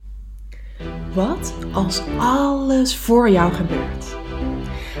Wat als alles voor jou gebeurt?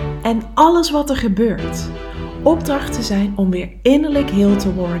 En alles wat er gebeurt, opdrachten zijn om weer innerlijk heel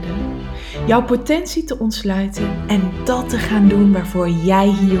te worden, jouw potentie te ontsluiten en dat te gaan doen waarvoor jij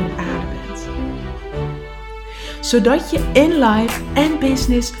hier op aarde bent. Zodat je in life en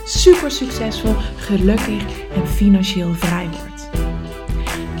business super succesvol, gelukkig en financieel vrij wordt.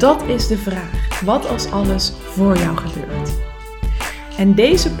 Dat is de vraag, wat als alles voor jou gebeurt? En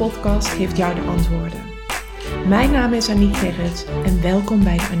deze podcast geeft jou de antwoorden. Mijn naam is Aniek Gerrits en welkom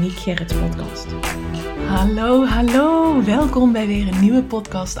bij de Aniek Gerrits podcast. Hallo, welkom bij weer een nieuwe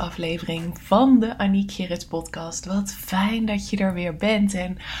podcastaflevering van de Aniek Gerrits podcast. Wat fijn dat je er weer bent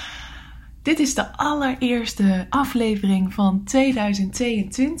en dit is de allereerste aflevering van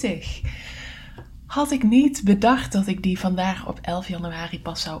 2022. Had ik niet bedacht dat ik die vandaag op 11 januari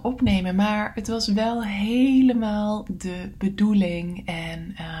pas zou opnemen. Maar het was wel helemaal de bedoeling.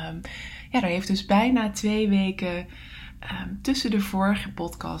 En er heeft dus bijna 2 weken tussen de vorige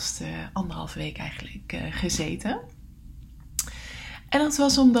podcast, 1,5 week eigenlijk, gezeten. En dat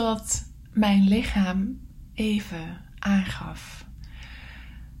was omdat mijn lichaam even aangaf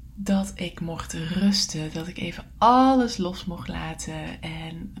dat ik mocht rusten, dat ik even alles los mocht laten.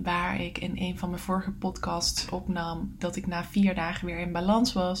 En waar ik in een van mijn vorige podcasts opnam dat ik na 4 dagen weer in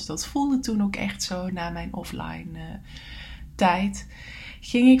balans was. Dat voelde toen ook echt zo na mijn offline tijd.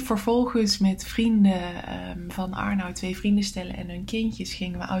 Ging ik vervolgens met vrienden van Arnau, 2 vrienden stellen en hun kindjes,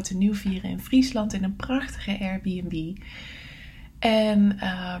 gingen we oud en nieuw vieren in Friesland in een prachtige Airbnb. En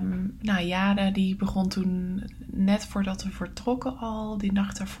Jada die begon toen net voordat we vertrokken al, die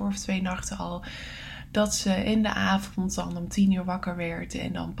nacht daarvoor of 2 nachten al, dat ze in de avond dan om 10 uur wakker werd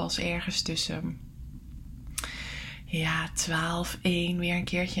en dan pas ergens tussen 12, 1 weer een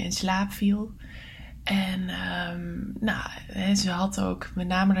keertje in slaap viel. En ze had ook, we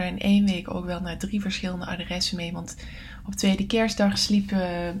namen er in 1 week ook wel naar 3 verschillende adressen mee. Want op tweede kerstdag sliepen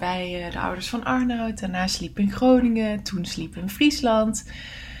we bij de ouders van Arnoud. Daarna sliepen we in Groningen. Toen sliepen we in Friesland.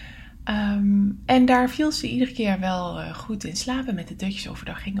 En daar viel ze iedere keer wel goed in slapen. Met de dutjes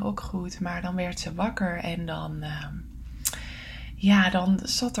overdag ging ook goed. Maar dan werd ze wakker en dan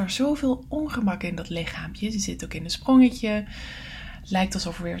zat er zoveel ongemak in dat lichaampje. Ze zit ook in een sprongetje. Het lijkt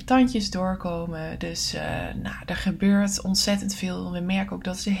alsof er weer tandjes doorkomen. Dus er gebeurt ontzettend veel. We merken ook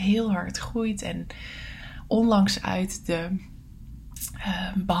dat ze heel hard groeit. En onlangs uit de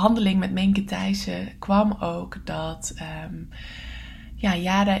behandeling met Menke Thijssen kwam ook dat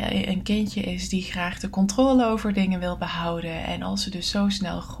Jada een kindje is die graag de controle over dingen wil behouden. En als ze dus zo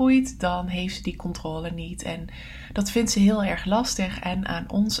snel groeit, dan heeft ze die controle niet. En dat vindt ze heel erg lastig. En aan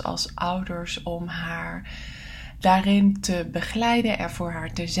ons als ouders om haar daarin te begeleiden, er voor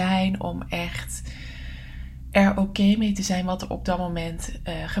haar te zijn, om echt er oké mee te zijn wat er op dat moment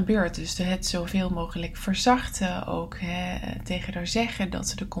gebeurt. Dus het zoveel mogelijk verzachten, ook tegen haar zeggen dat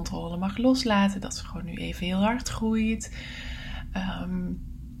ze de controle mag loslaten, dat ze gewoon nu even heel hard groeit.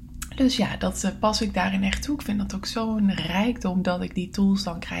 Dat pas ik daarin echt toe. Ik vind dat ook zo'n rijkdom dat ik die tools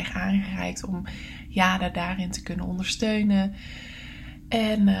dan krijg aangereikt om Jada daarin te kunnen ondersteunen.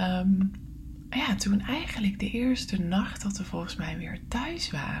 En toen eigenlijk de eerste nacht dat we volgens mij weer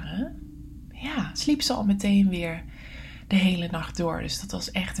thuis waren, sliep ze al meteen weer de hele nacht door. Dus dat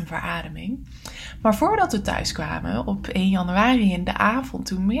was echt een verademing. Maar voordat we thuis kwamen, op 1 januari in de avond,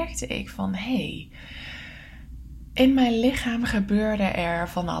 toen merkte ik van, in mijn lichaam gebeurde er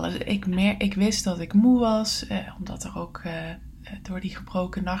van alles. Ik wist dat ik moe was, omdat er ook door die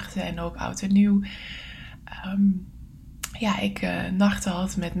gebroken nachten en ook oud en nieuw, ik nachten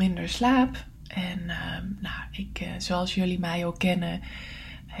had met minder slaap. En zoals jullie mij ook kennen,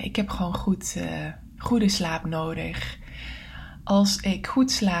 ik heb gewoon goede slaap nodig. Als ik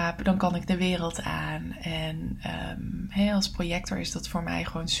goed slaap, dan kan ik de wereld aan. En als projector is dat voor mij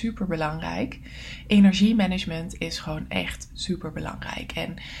gewoon super belangrijk. Energiemanagement is gewoon echt super belangrijk.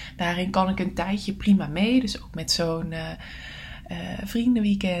 En daarin kan ik een tijdje prima mee. Dus ook met zo'n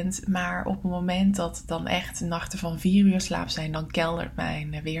vriendenweekend. Maar op het moment dat dan echt nachten van 4 uur slaap zijn, dan keldert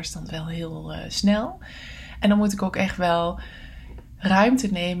mijn weerstand wel heel snel. En dan moet ik ook echt wel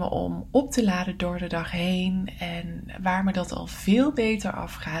ruimte nemen om op te laden door de dag heen. En waar me dat al veel beter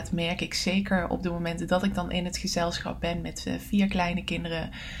afgaat, merk ik zeker op de momenten dat ik dan in het gezelschap ben met 4 kleine kinderen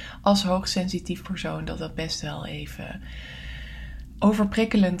als hoogsensitief persoon, dat dat best wel even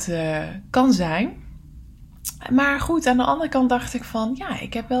overprikkelend kan zijn. Maar goed, aan de andere kant dacht ik van,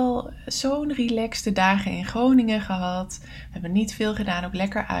 ik heb wel zo'n relaxte dagen in Groningen gehad. We hebben niet veel gedaan, ook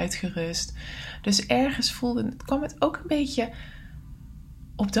lekker uitgerust. Dus ergens kwam het ook een beetje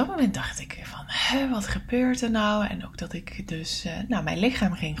op dat moment dacht ik van, wat gebeurt er nou? En ook dat ik dus, mijn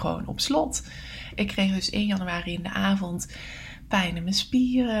lichaam ging gewoon op slot. Ik kreeg dus 1 januari in de avond pijn in mijn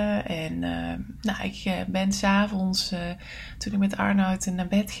spieren. En ik ben 's avonds, toen ik met Arnoud naar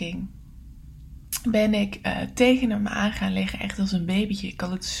bed ging, ben ik tegen hem aan gaan liggen, echt als een babytje. Ik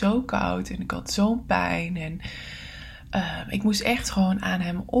had het zo koud en ik had zo'n pijn. En ik moest echt gewoon aan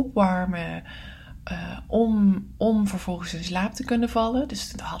hem opwarmen om vervolgens in slaap te kunnen vallen. Dus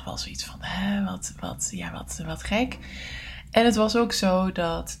toen had wel zoiets van, wat gek. En het was ook zo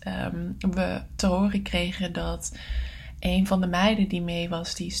dat we te horen kregen dat een van de meiden die mee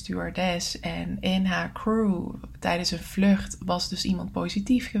was, die stewardess, en in haar crew tijdens een vlucht was dus iemand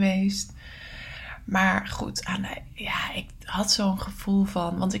positief geweest. Maar goed, ik had zo'n gevoel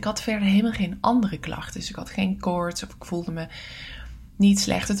van, want ik had verder helemaal geen andere klachten. Dus ik had geen koorts of ik voelde me niet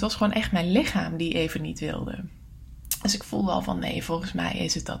slecht. Het was gewoon echt mijn lichaam die even niet wilde. Dus ik voelde al van, nee, volgens mij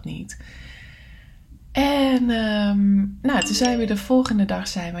is het dat niet. En toen zijn we de volgende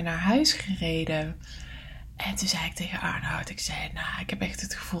dag naar huis gereden. En toen zei ik tegen Arnoud, ik heb echt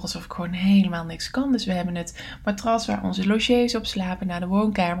het gevoel alsof ik gewoon helemaal niks kan. Dus we hebben het matras waar onze logés op slapen naar de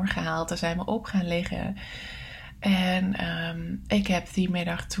woonkamer gehaald. Daar zijn we op gaan liggen. En ik heb die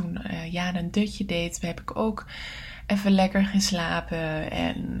middag toen Jaan een dutje deed, heb ik ook even lekker geslapen.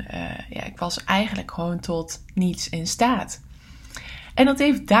 En ik was eigenlijk gewoon tot niets in staat. En dat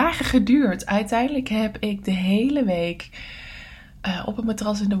heeft dagen geduurd. Uiteindelijk heb ik de hele week op een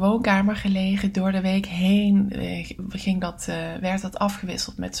matras in de woonkamer gelegen. Door de week heen werd dat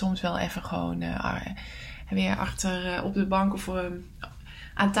afgewisseld met soms wel even gewoon weer achter op de bank of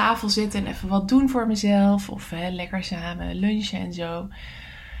aan tafel zitten en even wat doen voor mezelf. Of lekker samen lunchen en zo.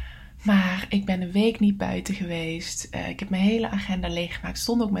 Maar ik ben een week niet buiten geweest. Ik heb mijn hele agenda leeggemaakt. Ik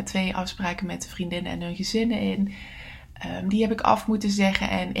stond ook met 2 afspraken met de vriendinnen en hun gezinnen in. Die heb ik af moeten zeggen.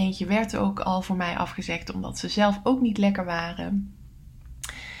 En eentje werd ook al voor mij afgezegd, omdat ze zelf ook niet lekker waren.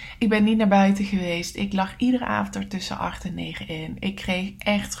 Ik ben niet naar buiten geweest. Ik lag iedere avond er tussen 8 en 9 in. Ik kreeg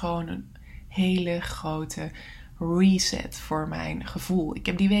echt gewoon een hele grote reset voor mijn gevoel. Ik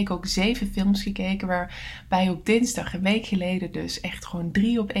heb die week ook 7 films gekeken, waarbij op dinsdag, een week geleden dus, echt gewoon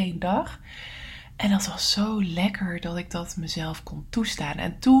 3 op 1 dag. En dat was zo lekker dat ik dat mezelf kon toestaan.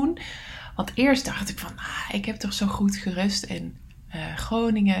 En toen, want eerst dacht ik van, ik heb toch zo goed gerust in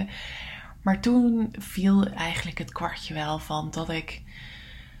Groningen. Maar toen viel eigenlijk het kwartje wel van dat ik,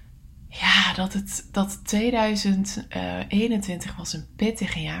 dat 2021 was een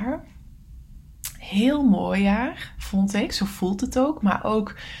pittig jaar. Heel mooi jaar, vond ik. Zo voelt het ook. Maar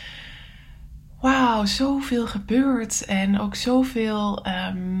ook, wauw, zoveel gebeurd. En ook zoveel,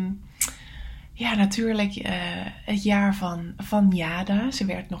 natuurlijk het jaar van Jada. Ze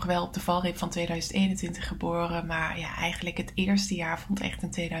werd nog wel op de valreep van 2021 geboren. Maar eigenlijk het eerste jaar vond echt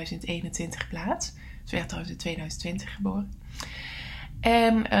in 2021 plaats. Ze werd trouwens in 2020 geboren.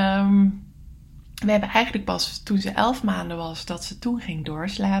 En we hebben eigenlijk pas toen ze 11 maanden was, dat ze toen ging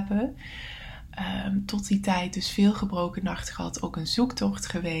doorslapen. Tot die tijd dus veel gebroken nachten gehad. Ook een zoektocht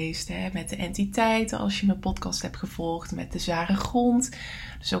geweest met de entiteiten, als je mijn podcast hebt gevolgd, met de zware grond.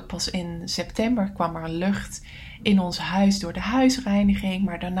 Dus ook pas in september kwam er lucht in ons huis door de huisreiniging.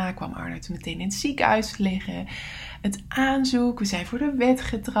 Maar daarna kwam Arnoud meteen in het ziekenhuis liggen. Het aanzoek, we zijn voor de wet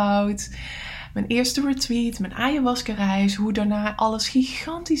getrouwd. Mijn eerste retreat, mijn ayahuasca-reis, hoe daarna alles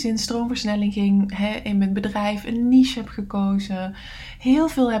gigantisch in stroomversnelling ging. In mijn bedrijf een niche heb gekozen. Heel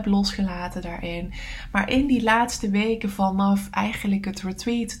veel heb losgelaten daarin. Maar in die laatste weken vanaf eigenlijk het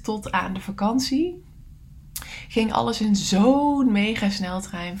retreat tot aan de vakantie ging alles in zo'n mega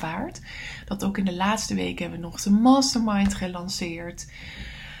sneltreinvaart. Dat ook in de laatste weken hebben we nog de mastermind gelanceerd.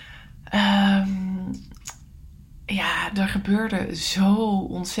 Er gebeurde zo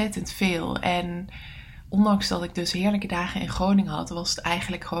ontzettend veel. En ondanks dat ik dus heerlijke dagen in Groningen had, was het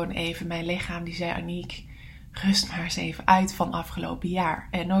eigenlijk gewoon even mijn lichaam die zei, Aniek, rust maar eens even uit van afgelopen jaar.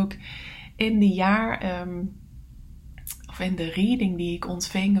 En ook in in de reading die ik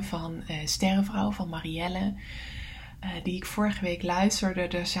ontving van Sterrenvrouw van Marielle, die ik vorige week luisterde,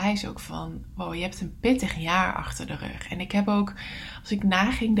 daar zei ze ook van, wow, je hebt een pittig jaar achter de rug. En ik heb ook, als ik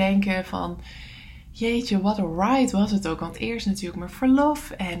na ging denken van, jeetje, what a ride was het ook. Want eerst natuurlijk mijn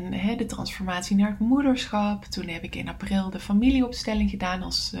verlof en de transformatie naar het moederschap. Toen heb ik in april de familieopstelling gedaan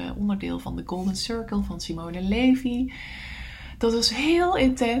als onderdeel van de Golden Circle van Simone Levy. Dat was heel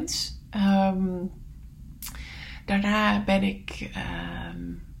intens. Daarna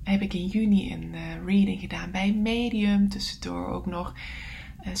heb ik in juni een reading gedaan bij Medium. Tussendoor ook nog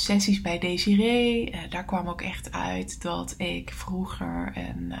sessies bij Desiree. Daar kwam ook echt uit dat ik vroeger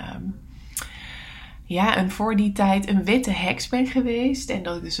en voor die tijd een witte heks ben geweest. En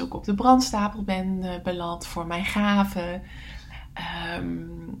dat ik dus ook op de brandstapel ben beland voor mijn gaven.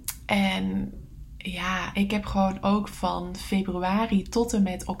 En ja, ik heb gewoon ook van februari tot en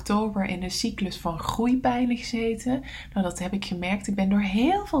met oktober in een cyclus van groeipijnen gezeten. Nou, dat heb ik gemerkt. Ik ben door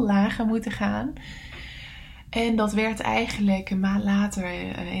heel veel lagen moeten gaan. En dat werd eigenlijk een maand later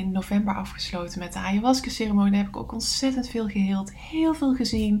in november afgesloten met de ayahuasca-ceremonie. Daar heb ik ook ontzettend veel geheeld. Heel veel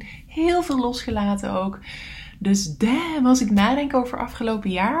gezien. Heel veel losgelaten ook. Dus damn, als ik nadenk over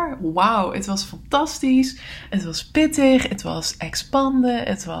afgelopen jaar. Wauw, het was fantastisch. Het was pittig. Het was expanden.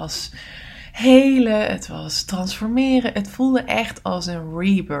 Het was helen. Het was transformeren. Het voelde echt als een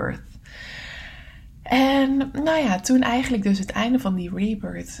rebirth. En nou ja, toen eigenlijk dus het einde van die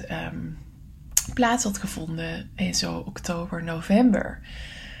rebirth plaats had gevonden in zo oktober, november.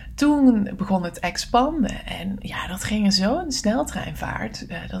 Toen begon het expanden. En ja, dat ging in zo'n sneltreinvaart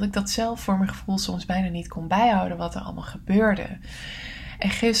dat ik dat zelf voor mijn gevoel soms bijna niet kon bijhouden wat er allemaal gebeurde. En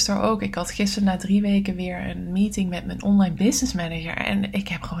gisteren ook. Ik had gisteren na 3 weken weer een meeting met mijn online business manager. En ik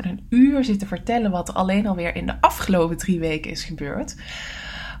heb gewoon een uur zitten vertellen wat er alleen alweer in de afgelopen 3 weken is gebeurd.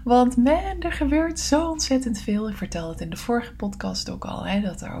 Want man, er gebeurt zo ontzettend veel. Ik vertelde het in de vorige podcast ook al.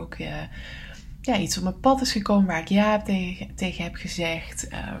 Dat er ook iets op mijn pad is gekomen waar ik ja tegen heb gezegd.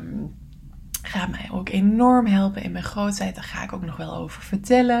 Gaat mij ook enorm helpen in mijn grootheid. Daar ga ik ook nog wel over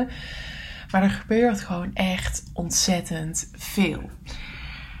vertellen. Maar er gebeurt gewoon echt ontzettend veel.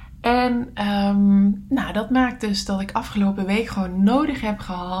 En dat maakt dus dat ik afgelopen week gewoon nodig heb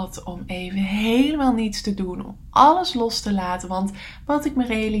gehad om even helemaal niets te doen. Om alles los te laten. Want wat ik me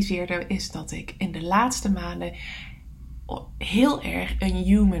realiseerde is dat ik in de laatste maanden heel erg een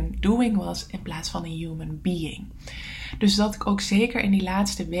human doing was in plaats van een human being. Dus dat ik ook zeker in die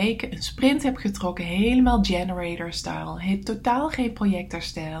laatste weken een sprint heb getrokken. Helemaal generator style. Totaal geen projector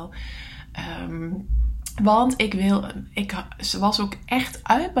style. Want ik was ook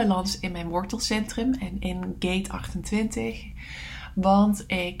uit balans in mijn wortelcentrum en in gate 28. Want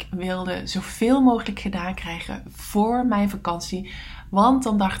ik wilde zoveel mogelijk gedaan krijgen voor mijn vakantie. Want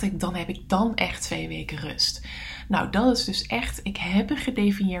dan dacht ik, dan heb ik dan echt 2 weken rust. Nou, dat is dus echt, ik heb een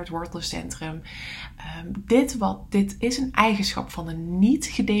gedefinieerd wortelcentrum. Dit is een eigenschap van een niet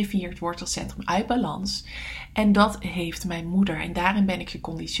gedefinieerd wortelcentrum uit balans. En dat heeft mijn moeder. En daarin ben ik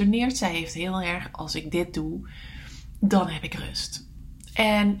geconditioneerd. Zij heeft heel erg, als ik dit doe, dan heb ik rust.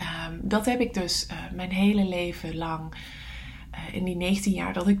 En dat heb ik dus mijn hele leven lang. In die 19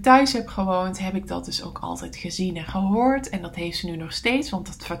 jaar dat ik thuis heb gewoond, heb ik dat dus ook altijd gezien en gehoord. En dat heeft ze nu nog steeds, want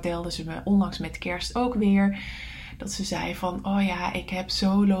dat vertelde ze me onlangs met kerst ook weer. Dat ze zei van, oh ja, ik heb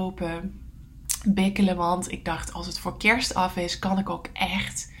zo lopen bikkelen, want ik dacht, als het voor kerst af is, kan ik ook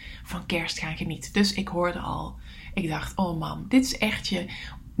echt van kerst gaan genieten. Dus ik hoorde al, ik dacht, oh mam, dit is echt je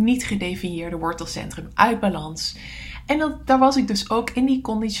niet gedefinieerde wortelcentrum uit balans. En daar was ik dus ook in die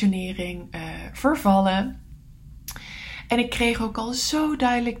conditionering vervallen. En ik kreeg ook al zo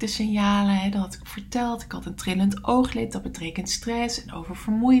duidelijk de signalen, dat had ik verteld. Ik had een trillend ooglid, dat betekent stress en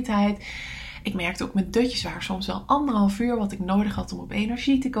oververmoeidheid. Ik merkte ook mijn dutjes waren soms wel 1,5 uur wat ik nodig had om op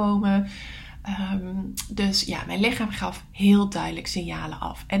energie te komen. Dus ja, mijn lichaam gaf heel duidelijk signalen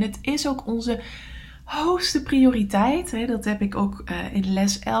af. En het is ook onze hoogste prioriteit. Dat heb ik ook in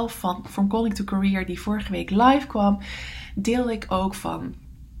les 11 van From Calling to Career, die vorige week live kwam, deelde ik ook van.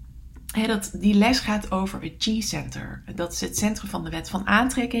 Die les gaat over het G-center. Dat is het centrum van de wet van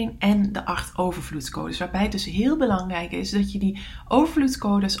aantrekking en de 8 overvloedscodes. Waarbij het dus heel belangrijk is dat je die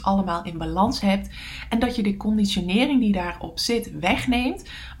overvloedscodes allemaal in balans hebt. En dat je de conditionering die daarop zit wegneemt.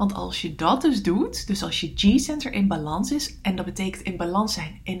 Want als je dat dus doet, dus als je G-center in balans is. En dat betekent in balans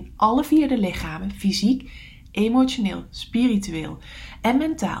zijn in alle 4 de lichamen. Fysiek, emotioneel, spiritueel en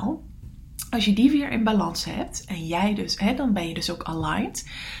mentaal. Als je die 4 in balans hebt en jij dus, dan ben je dus ook aligned.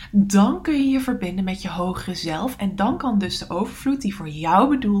 Dan kun je je verbinden met je hogere zelf. En dan kan dus de overvloed die voor jou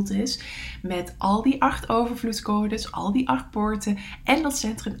bedoeld is, met al die 8 overvloedscodes, al die 8 poorten en dat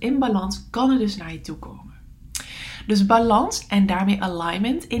centrum in balans, kan er dus naar je toe komen. Dus balans en daarmee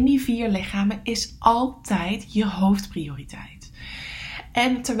alignment in die 4 lichamen is altijd je hoofdprioriteit.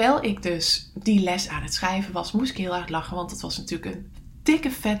 En terwijl ik dus die les aan het schrijven was, moest ik heel erg lachen, want het was natuurlijk een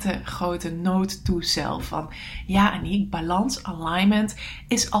dikke, vette, grote note to self. Van ja, Aniek, balans, alignment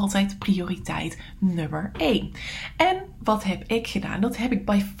is altijd prioriteit nummer 1. En wat heb ik gedaan? Dat heb ik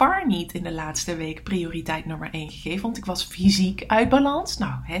by far niet in de laatste week prioriteit nummer 1 gegeven. Want ik was fysiek uit balans.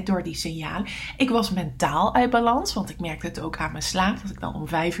 Nou, door die signalen. Ik was mentaal uit balans. Want ik merkte het ook aan mijn slaap. Dat ik dan om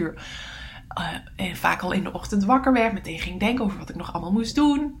 5 uur vaak al in de ochtend wakker werd. Meteen ging denken over wat ik nog allemaal moest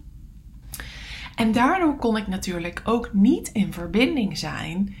doen. En daardoor kon ik natuurlijk ook niet in verbinding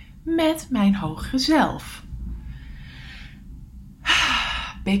zijn met mijn hogere zelf.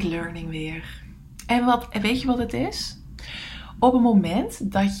 Big learning weer. En weet je wat het is? Op het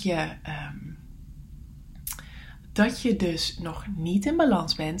moment dat je dus nog niet in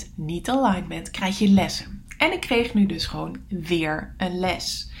balans bent, niet aligned bent, krijg je lessen. En ik kreeg nu dus gewoon weer een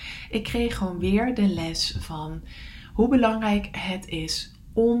les. Ik kreeg gewoon weer de les van hoe belangrijk het is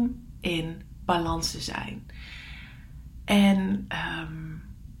om in balans te zijn. En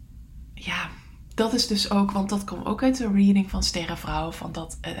dat is dus ook, want dat komt ook uit de reading van Sterrenvrouw, van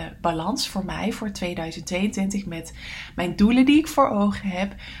dat balans voor mij voor 2022 met mijn doelen die ik voor ogen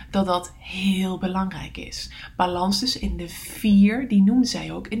heb, dat heel belangrijk is. Balans dus in de 4, die noemen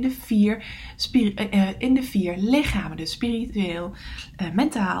zij ook, in de 4 lichamen. Dus spiritueel,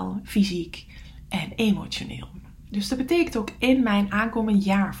 mentaal, fysiek en emotioneel. Dus dat betekent ook in mijn aankomend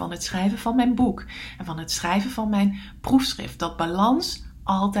jaar van het schrijven van mijn boek en van het schrijven van mijn proefschrift, dat balans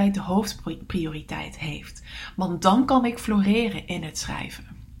altijd de hoofdprioriteit heeft. Want dan kan ik floreren in het schrijven.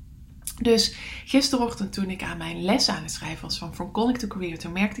 Dus gisterochtend toen ik aan mijn les aan het schrijven was van From Calling to Career,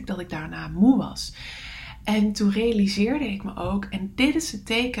 toen merkte ik dat ik daarna moe was. En toen realiseerde ik me ook, en dit is het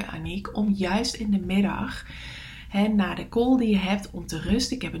teken, Aniek, om juist in de middag, na de call die je hebt, om te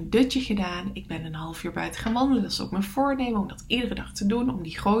rusten. Ik heb een dutje gedaan. Ik ben een half uur buiten gaan wandelen. Dat is ook mijn voornemen om dat iedere dag te doen. Om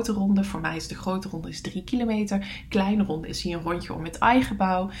die grote ronde. Voor mij is de grote ronde 3 kilometer. Kleine ronde is hier een rondje om het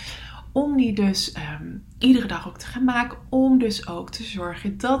eigebouw. Om die dus iedere dag ook te gaan maken. Om dus ook te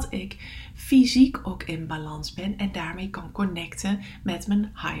zorgen dat ik fysiek ook in balans ben. En daarmee kan connecten met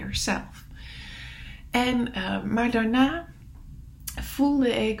mijn higher self. Maar daarna voelde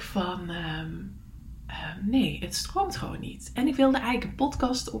ik van nee, het stroomt gewoon niet. En ik wilde eigenlijk een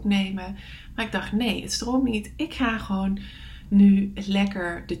podcast opnemen. Maar ik dacht, nee, het stroomt niet. Ik ga gewoon nu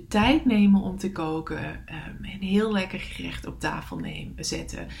lekker de tijd nemen om te koken. Een heel lekker gerecht op tafel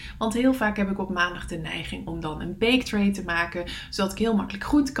zetten. Want heel vaak heb ik op maandag de neiging om dan een bake tray te maken. Zodat ik heel makkelijk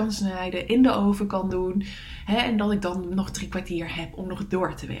groenten kan snijden. In de oven kan doen. En dat ik dan nog 3 kwartier heb om nog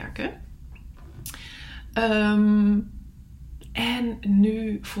door te werken. En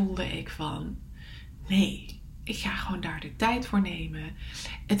nu voelde ik van, nee, ik ga gewoon daar de tijd voor nemen.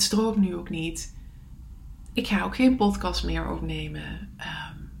 Het stroomt nu ook niet. Ik ga ook geen podcast meer opnemen.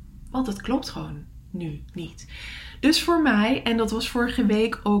 Want het klopt gewoon nu niet. Dus voor mij, en dat was vorige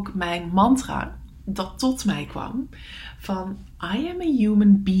week ook mijn mantra, dat tot mij kwam, van I am a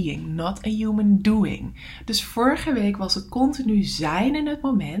human being, not a human doing. Dus vorige week was het continu zijn in het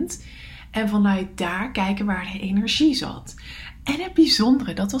moment. En vanuit daar kijken waar de energie zat. En het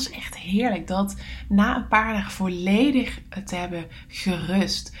bijzondere, dat was echt heerlijk, dat na een paar dagen volledig te hebben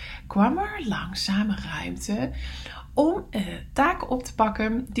gerust, kwam er langzame ruimte om taken op te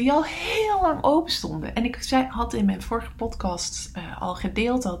pakken die al heel lang open stonden. En ik had in mijn vorige podcast al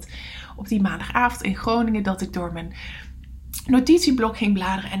gedeeld dat op die maandagavond in Groningen, dat ik door mijn notitieblok ging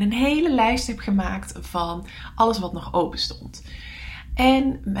bladeren en een hele lijst heb gemaakt van alles wat nog open stond.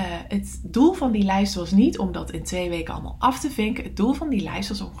 En het doel van die lijst was niet om dat in 2 weken allemaal af te vinken. Het doel van die lijst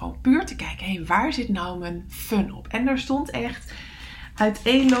was om gewoon puur te kijken, waar zit nou mijn fun op? En daar stond echt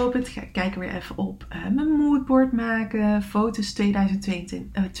uiteenlopend, kijken we weer even op, mijn moodboard maken, foto's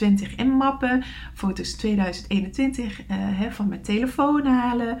 2020 in mappen, foto's 2021 van mijn telefoon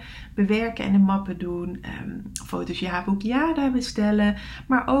halen, bewerken en in mappen doen, foto's jaarboek Jada bestellen,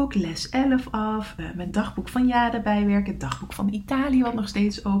 maar ook les 11 af, mijn dagboek van Jada bijwerken, het dagboek van Italië wat nog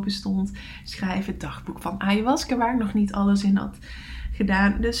steeds open stond, schrijven, het dagboek van ayahuasca waar ik nog niet alles in had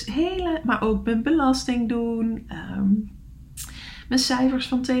gedaan, dus maar ook mijn belasting doen, mijn cijfers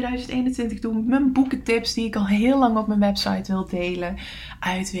van 2021 doen, mijn boekentips die ik al heel lang op mijn website wil delen,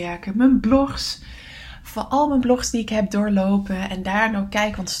 uitwerken, mijn blogs, voor al mijn blogs die ik heb doorlopen en daar nou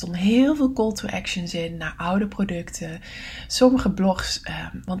kijken, want er stonden heel veel call to actions in naar oude producten. Sommige blogs,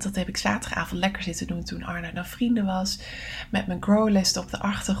 want dat heb ik zaterdagavond lekker zitten doen toen Arna naar vrienden was, met mijn growlist op de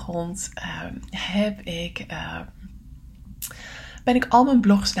achtergrond, ben ik al mijn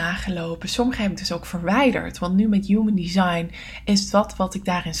blogs nagelopen. Sommige heb ik dus ook verwijderd. Want nu met Human Design is dat wat ik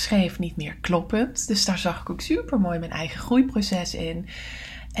daarin schreef niet meer kloppend. Dus daar zag ik ook super mooi mijn eigen groeiproces in.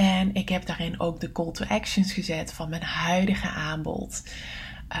 En ik heb daarin ook de call to actions gezet van mijn huidige aanbod.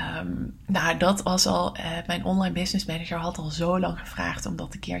 Dat was al, mijn online business manager had al zo lang gevraagd om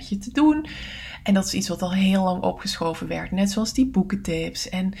dat een keertje te doen. En dat is iets wat al heel lang opgeschoven werd. Net zoals die boekentips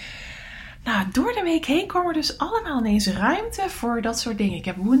en door de week heen kwam er dus allemaal ineens ruimte voor dat soort dingen. Ik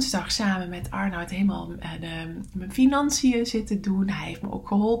heb woensdag samen met Arnoud helemaal mijn financiën zitten doen. Hij heeft me ook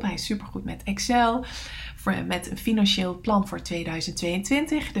geholpen. Hij is supergoed met Excel. Met een financieel plan voor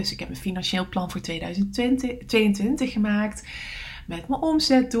 2022. Dus ik heb een financieel plan voor 2022 gemaakt. met mijn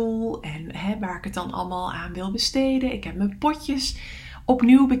omzetdoel en waar ik het dan allemaal aan wil besteden. Ik heb mijn potjes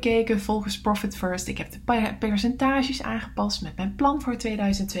opnieuw bekeken volgens Profit First. Ik heb de percentages aangepast met mijn plan voor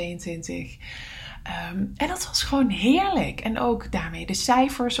 2022. En dat was gewoon heerlijk. En ook daarmee de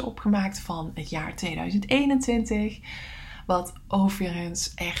cijfers opgemaakt van het jaar 2021. Wat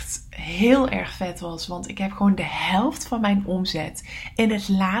overigens echt heel erg vet was. Want ik heb gewoon de helft van mijn omzet in het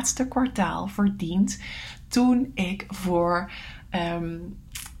laatste kwartaal verdiend. Toen ik voor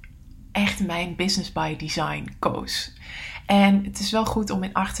echt mijn Business by Design koos. En het is wel goed om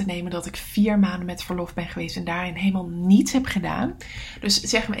in acht te nemen dat ik 4 maanden met verlof ben geweest en daarin helemaal niets heb gedaan. Dus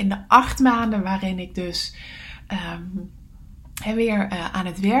zeg maar in de 8 maanden waarin ik dus weer aan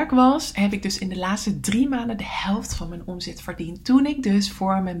het werk was, heb ik dus in de laatste 3 maanden de helft van mijn omzet verdiend. Toen ik dus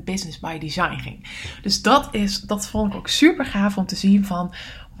voor mijn Business by Design ging. Dus dat vond ik ook super gaaf om te zien van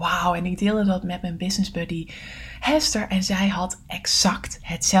wauw. En ik deelde dat met mijn business buddy Hester en zij had exact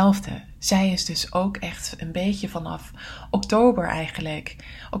hetzelfde. Zij is dus ook echt een beetje vanaf oktober eigenlijk.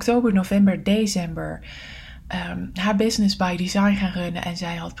 Oktober, november, december. Haar Business by Design gaan runnen. En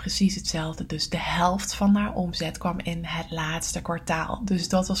zij had precies hetzelfde. Dus de helft van haar omzet kwam in het laatste kwartaal. Dus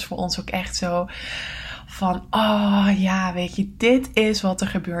dat was voor ons ook echt zo van, oh ja, weet je, dit is wat er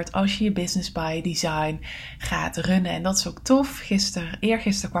gebeurt als je je Business by Design gaat runnen. En dat is ook tof.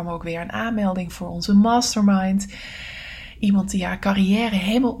 Eergisteren kwam ook weer een aanmelding voor onze mastermind. Iemand die haar carrière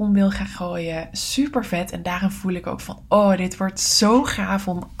helemaal om wil gaan gooien. Super vet. En daarin voel ik ook van, oh, dit wordt zo gaaf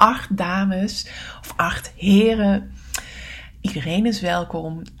om 8 dames of 8 heren. Iedereen is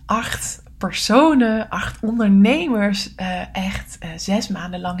welkom. 8 personen, 8 ondernemers echt 6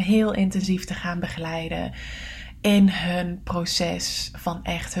 maanden lang heel intensief te gaan begeleiden. In hun proces van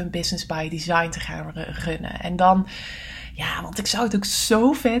echt hun Business by Design te gaan runnen. En dan, ja, want ik zou het ook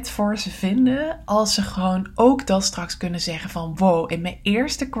zo vet voor ze vinden als ze gewoon ook dat straks kunnen zeggen van wow, in mijn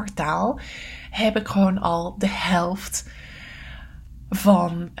eerste kwartaal heb ik gewoon al de helft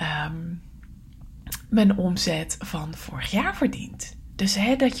van mijn omzet van vorig jaar verdiend. Dus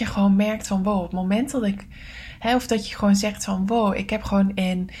dat je gewoon merkt van wow, op het moment dat ik of dat je gewoon zegt van wow, ik heb gewoon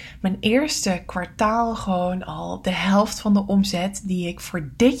in mijn eerste kwartaal gewoon al de helft van de omzet die ik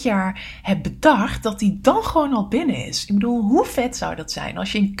voor dit jaar heb bedacht, dat die dan gewoon al binnen is. Ik bedoel, hoe vet zou dat zijn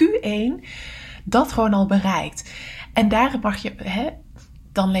als je in Q1 dat gewoon al bereikt. En daar mag je,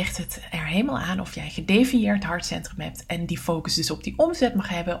 dan ligt het er helemaal aan of jij een gedefinieerd hartcentrum hebt en die focus dus op die omzet mag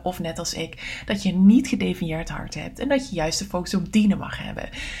hebben. Of net als ik, dat je niet gedefinieerd hart hebt en dat je juist de focus op dienen mag hebben.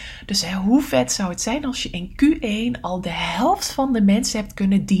 Dus hoe vet zou het zijn als je in Q1 al de helft van de mensen hebt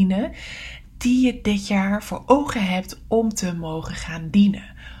kunnen dienen die je dit jaar voor ogen hebt om te mogen gaan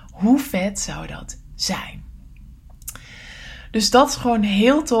dienen. Hoe vet zou dat zijn? Dus dat is gewoon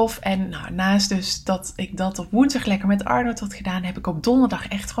heel tof. En naast dus dat ik dat op woensdag lekker met Arnold had gedaan, heb ik op donderdag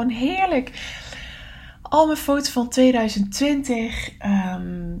echt gewoon heerlijk al mijn foto's van 2020,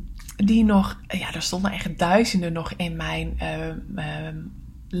 die nog, er stonden echt duizenden nog in mijn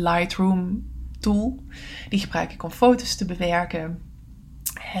Lightroom tool. Die gebruik ik om foto's te bewerken.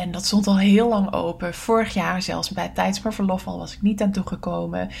 En dat stond al heel lang open. Vorig jaar zelfs tijdens mijn verlof al was ik niet aan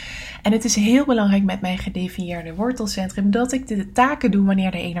toegekomen. En het is heel belangrijk met mijn gedefinieerde wortelcentrum dat ik de taken doe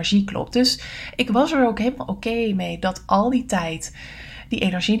wanneer de energie klopt. Dus ik was er ook helemaal oké mee dat al die tijd die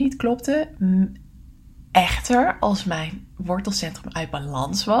energie niet klopte. Echter, als mijn wortelcentrum uit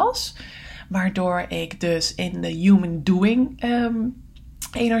balans was, waardoor ik dus in de human doing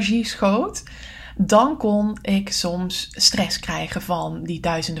energie schoot, dan kon ik soms stress krijgen van die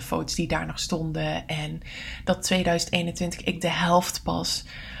duizenden foto's die daar nog stonden. En dat 2021 ik de helft pas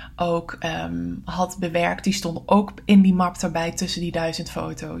ook had bewerkt. Die stonden ook in die map erbij tussen die 1000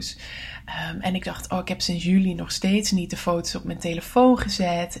 foto's. En ik dacht, ik heb sinds juli nog steeds niet de foto's op mijn telefoon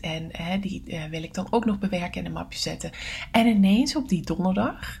gezet. En die wil ik dan ook nog bewerken en een mapje zetten. En ineens op die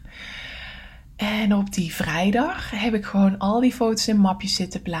donderdag en op die vrijdag heb ik gewoon al die foto's in mapjes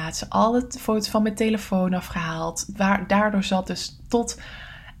zitten plaatsen. Alle foto's van mijn telefoon afgehaald. Daardoor zat dus tot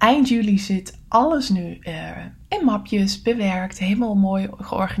eind juli zit alles nu in mapjes, bewerkt. Helemaal mooi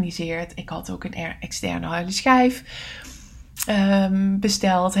georganiseerd. Ik had ook een externe harde schijf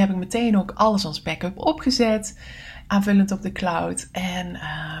besteld. Heb ik meteen ook alles als backup opgezet. Aanvullend op de cloud. En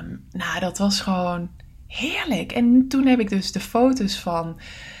dat was gewoon heerlijk. En toen heb ik dus de foto's van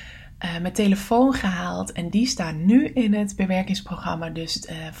mijn telefoon gehaald. En die staan nu in het bewerkingsprogramma. Dus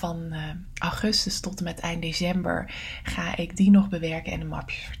van augustus tot en met eind december ga ik die nog bewerken en een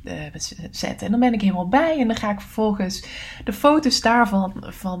mapje zetten. En dan ben ik helemaal bij. En dan ga ik vervolgens de foto's daarvan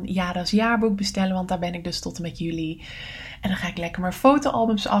van Jada's jaarboek bestellen. Want daar ben ik dus tot en met juli. En dan ga ik lekker mijn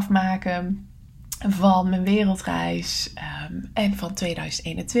fotoalbums afmaken. van mijn wereldreis en van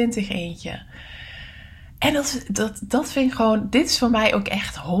 2021 eentje. En dat vind ik gewoon, dit is voor mij ook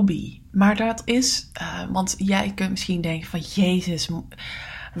echt hobby. Maar dat is, want jij kunt misschien denken van Jezus,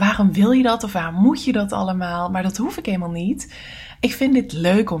 waarom wil je dat of waarom moet je dat allemaal? Maar dat hoef ik helemaal niet. Ik vind dit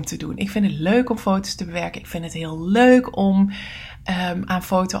leuk om te doen. Ik vind het leuk om foto's te bewerken. Ik vind het heel leuk om aan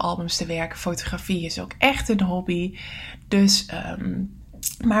fotoalbums te werken. Fotografie is ook echt een hobby. Dus,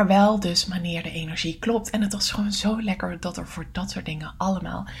 maar wel dus wanneer de energie klopt. En het was gewoon zo lekker dat er voor dat soort dingen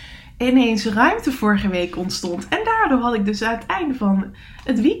allemaal ineens ruimte vorige week ontstond. En daardoor had ik dus aan het einde van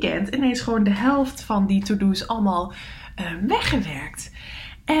het weekend ineens gewoon de helft van die to-do's allemaal weggewerkt.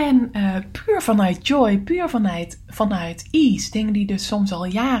 En puur vanuit joy, puur vanuit ease. Dingen die dus soms al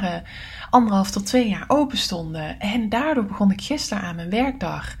jaren, 1,5 tot 2 jaar open stonden. En daardoor begon ik gisteren aan mijn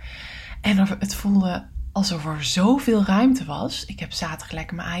werkdag. En het voelde alsof er zoveel ruimte was. Ik heb zaterdag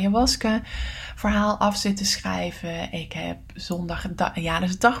lekker mijn ayahuasca verhaal af zitten schrijven. Ik heb zondag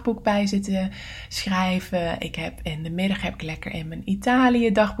het dagboek bij zitten schrijven. In de middag heb ik lekker in mijn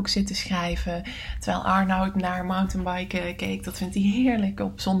Italië dagboek zitten schrijven. Terwijl Arnoud naar mountainbiken keek. Dat vindt hij heerlijk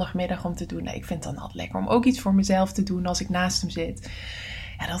op zondagmiddag om te doen. Nee, ik vind het dan altijd lekker om ook iets voor mezelf te doen als ik naast hem zit.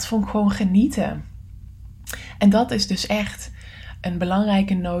 Ja, dat vond ik gewoon genieten. En dat is dus echt een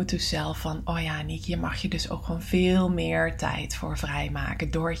belangrijke note to self van, oh ja, Aniek, je mag je dus ook gewoon veel meer tijd voor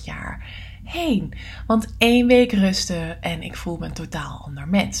vrijmaken door het jaar heen. Want 1 week rusten en ik voel me een totaal ander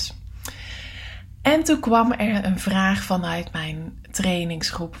mens. En toen kwam er een vraag vanuit mijn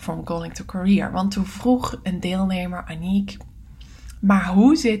trainingsgroep From Calling to Career. Want toen vroeg een deelnemer, Aniek, maar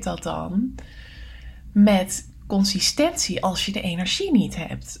hoe zit dat dan met consistentie als je de energie niet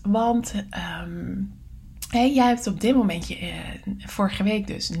hebt? Want jij hebt op dit moment, vorige week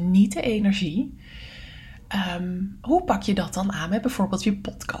dus, niet de energie. Hoe pak je dat dan aan met bijvoorbeeld je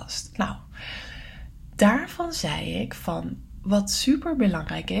podcast? Nou, daarvan zei ik van wat super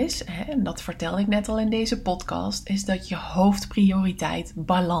belangrijk is, en dat vertelde ik net al in deze podcast, is dat je hoofdprioriteit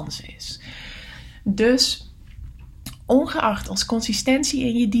balans is. Dus ongeacht als consistentie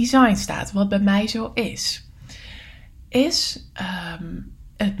in je design staat, wat bij mij zo is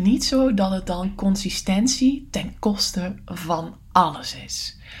het niet zo dat het dan consistentie ten koste van alles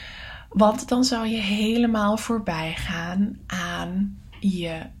is. Want dan zou je helemaal voorbij gaan aan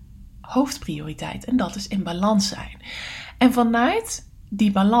je hoofdprioriteit. En dat is in balans zijn. En vanuit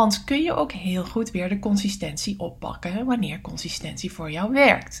die balans kun je ook heel goed weer de consistentie oppakken wanneer consistentie voor jou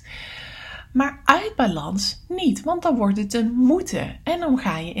werkt. Maar uit balans niet, want dan wordt het een moeten. En dan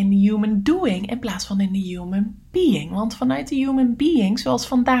ga je in de human doing in plaats van in de human being. Want vanuit de human being, zoals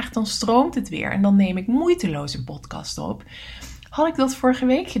vandaag, dan stroomt het weer. En dan neem ik moeiteloos een podcast op. Had ik dat vorige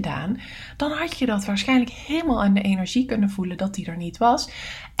week gedaan, dan had je dat waarschijnlijk helemaal aan de energie kunnen voelen dat die er niet was.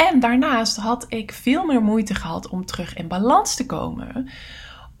 En daarnaast had ik veel meer moeite gehad om terug in balans te komen.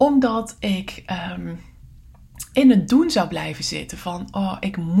 Omdat ik in het doen zou blijven zitten van, oh,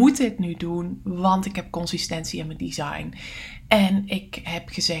 ik moet dit nu doen, want ik heb consistentie in mijn design. En ik heb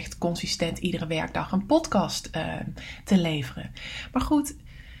gezegd consistent iedere werkdag een podcast te leveren. Maar goed,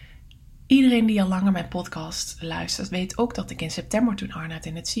 iedereen die al langer mijn podcast luistert, weet ook dat ik in september, toen Arnoud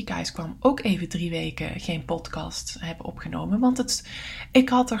in het ziekenhuis kwam, ook even 3 weken geen podcast heb opgenomen. Want ik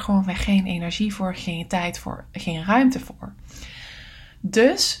had er gewoon geen energie voor, geen tijd voor, geen ruimte voor.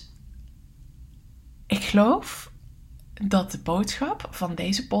 Dus ik geloof dat de boodschap van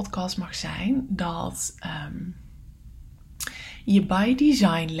deze podcast mag zijn dat je by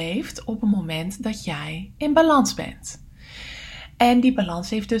design leeft op het moment dat jij in balans bent. En die balans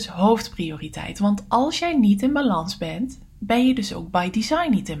heeft dus hoofdprioriteit. Want als jij niet in balans bent, ben je dus ook by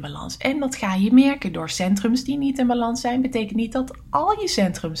design niet in balans. En dat ga je merken door centrums die niet in balans zijn. Betekent niet dat al je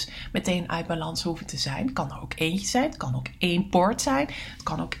centrums meteen uit balans hoeven te zijn. Het kan er ook eentje zijn. Het kan ook 1 poort zijn. Het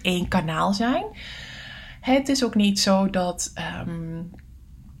kan ook 1 kanaal zijn. Het is ook niet zo dat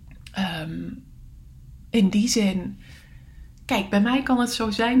in die zin. Kijk, bij mij kan het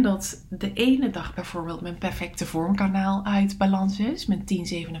zo zijn dat de ene dag bijvoorbeeld mijn perfecte vormkanaal uit balans is. Mijn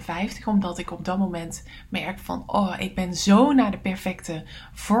 1057. Omdat ik op dat moment merk van, oh, ik ben zo naar de perfecte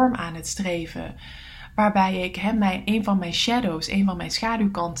vorm aan het streven. Waarbij ik een van mijn shadows, een van mijn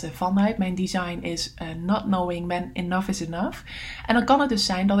schaduwkanten vanuit mijn design is not knowing when enough is enough. En dan kan het dus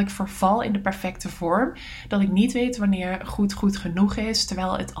zijn dat ik verval in de perfecte vorm. Dat ik niet weet wanneer goed genoeg is,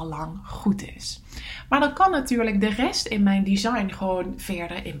 terwijl het al lang goed is. Maar dan kan natuurlijk de rest in mijn design gewoon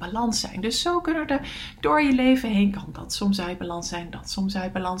verder in balans zijn. Dus zo kunnen er door je leven heen, kan dat soms uit balans zijn, dat soms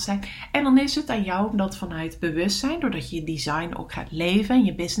uit balans zijn. En dan is het aan jou om dat vanuit bewustzijn, doordat je je design ook gaat leven en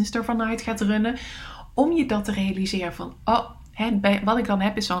je business ervan uit gaat runnen, om je dat te realiseren van, wat ik dan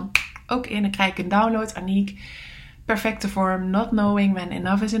heb is van, ook in. Dan krijg ik een download, Aniek. Perfecte vorm, not knowing when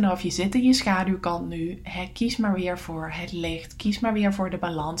enough is enough. Je zit in je schaduwkant nu. Kies maar weer voor het licht. Kies maar weer voor de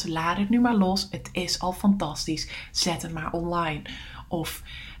balans. Laat het nu maar los. Het is al fantastisch. Zet het maar online. Of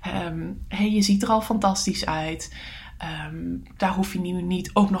je ziet er al fantastisch uit. Daar hoef je nu niet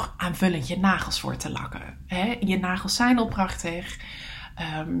ook nog aanvullend je nagels voor te lakken. Je nagels zijn al prachtig.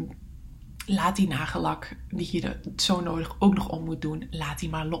 Laat die nagellak die je zo nodig ook nog om moet doen, laat die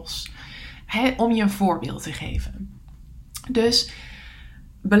maar los. Om je een voorbeeld te geven. Dus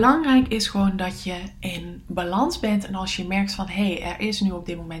belangrijk is gewoon dat je in balans bent. En als je merkt van er is nu op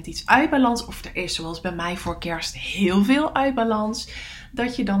dit moment iets uit balans. Of er is zoals bij mij voor kerst heel veel uit balans.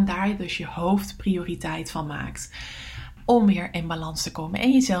 Dat je dan daar dus je hoofdprioriteit van maakt. Om weer in balans te komen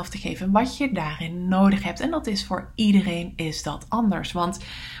en jezelf te geven wat je daarin nodig hebt. En dat is voor iedereen is dat anders. Want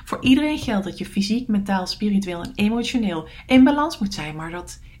voor iedereen geldt dat je fysiek, mentaal, spiritueel en emotioneel in balans moet zijn. Maar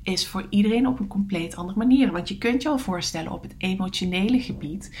dat is voor iedereen op een compleet andere manier. Want je kunt je al voorstellen op het emotionele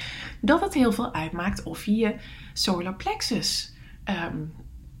gebied dat het heel veel uitmaakt of je je solar plexus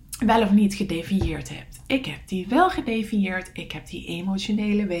wel of niet gedefinieerd hebt. Ik heb die wel gedefinieerd. Ik heb die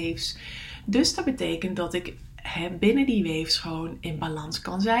emotionele waves. Dus dat betekent dat ik binnen die waves gewoon in balans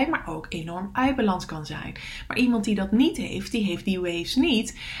kan zijn, maar ook enorm uit balans kan zijn. Maar iemand die dat niet heeft, die heeft die waves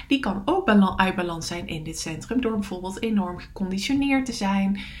niet, die kan ook uit balans zijn in dit centrum door bijvoorbeeld enorm geconditioneerd te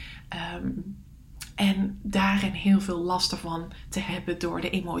zijn en daarin heel veel last ervan te hebben door de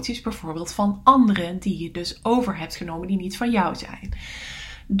emoties bijvoorbeeld van anderen die je dus over hebt genomen die niet van jou zijn.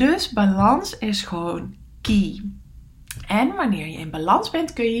 Dus balans is gewoon key. En wanneer je in balans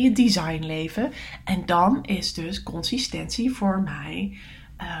bent, kun je je design leven. En dan is dus consistentie voor mij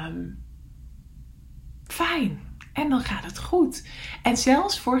fijn. En dan gaat het goed. En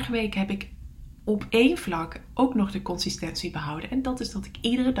zelfs vorige week heb ik op één vlak ook nog de consistentie behouden. En dat is dat ik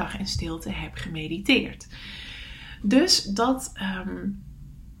iedere dag in stilte heb gemediteerd. Dus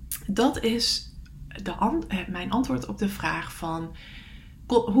dat is mijn antwoord op de vraag van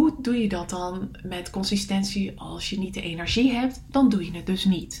hoe doe je dat dan met consistentie als je niet de energie hebt? Dan doe je het dus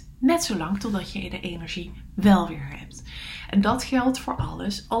niet. Net zolang totdat je de energie wel weer hebt. En dat geldt voor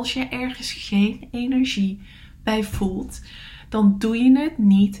alles. Als je ergens geen energie bij voelt, dan doe je het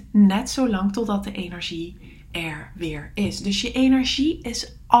niet net zolang totdat de energie er weer is. Dus je energie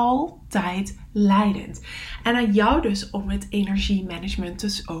is altijd leidend. En aan jou dus om het energiemanagement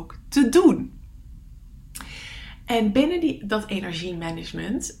dus ook te doen. En binnen dat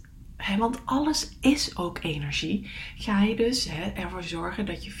energiemanagement, want alles is ook energie, ga je dus ervoor zorgen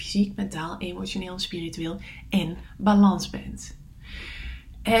dat je fysiek, mentaal, emotioneel en spiritueel in balans bent.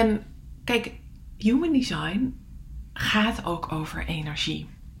 En kijk, human design gaat ook over energie.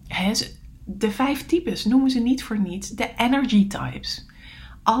 De 5 types noemen ze niet voor niets de energy types.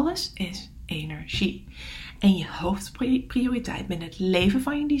 Alles is energie. En je hoofdprioriteit binnen het leven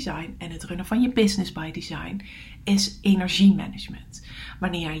van je design en het runnen van je business by design is energiemanagement.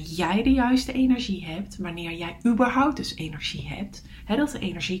 Wanneer jij de juiste energie hebt, wanneer jij überhaupt dus energie hebt, dat de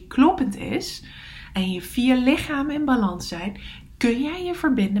energie kloppend is en je 4 lichamen in balans zijn, kun jij je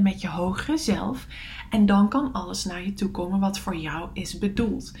verbinden met je hogere zelf en dan kan alles naar je toe komen wat voor jou is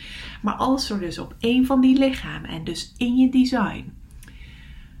bedoeld. Maar als er dus op één van die lichamen en dus in je design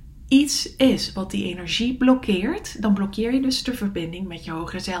iets is wat die energie blokkeert, dan blokkeer je dus de verbinding met je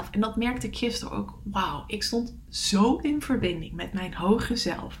hogere zelf. En dat merkte ik gisteren ook. Wauw, ik stond zo in verbinding met mijn hogere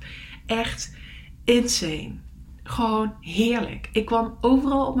zelf. Echt insane. Gewoon heerlijk. Ik kwam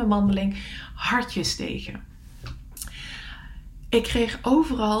overal op mijn wandeling hartjes tegen. Ik kreeg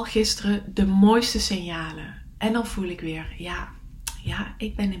overal gisteren de mooiste signalen. En dan voel ik weer, ja,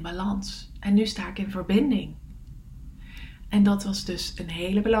 ik ben in balans. En nu sta ik in verbinding. En dat was dus een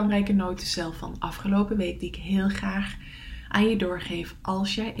hele belangrijke notencel van afgelopen week die ik heel graag aan je doorgeef.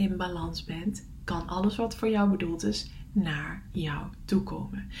 Als jij in balans bent, kan alles wat voor jou bedoeld is naar jou toe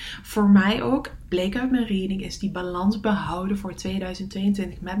komen. Voor mij ook, bleek uit mijn reading, is die balans behouden voor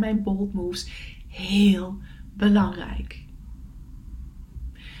 2022 met mijn bold moves heel belangrijk.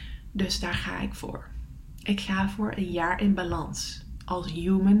 Dus daar ga ik voor. Ik ga voor een jaar in balans als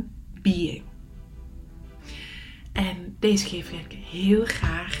human being. En deze geef ik heel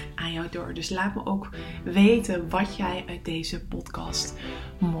graag aan jou door. Dus laat me ook weten wat jij uit deze podcast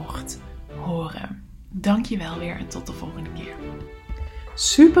mocht horen. Dankjewel weer en tot de volgende keer.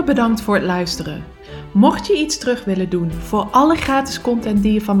 Super bedankt voor het luisteren. Mocht je iets terug willen doen voor alle gratis content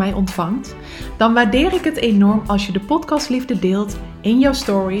die je van mij ontvangt, dan waardeer ik het enorm als je de podcastliefde deelt in jouw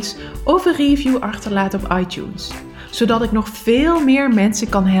stories of een review achterlaat op iTunes. zodat ik nog veel meer mensen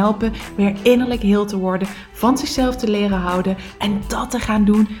kan helpen weer innerlijk heel te worden, van zichzelf te leren houden en dat te gaan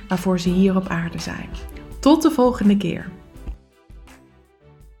doen waarvoor ze hier op aarde zijn. Tot de volgende keer.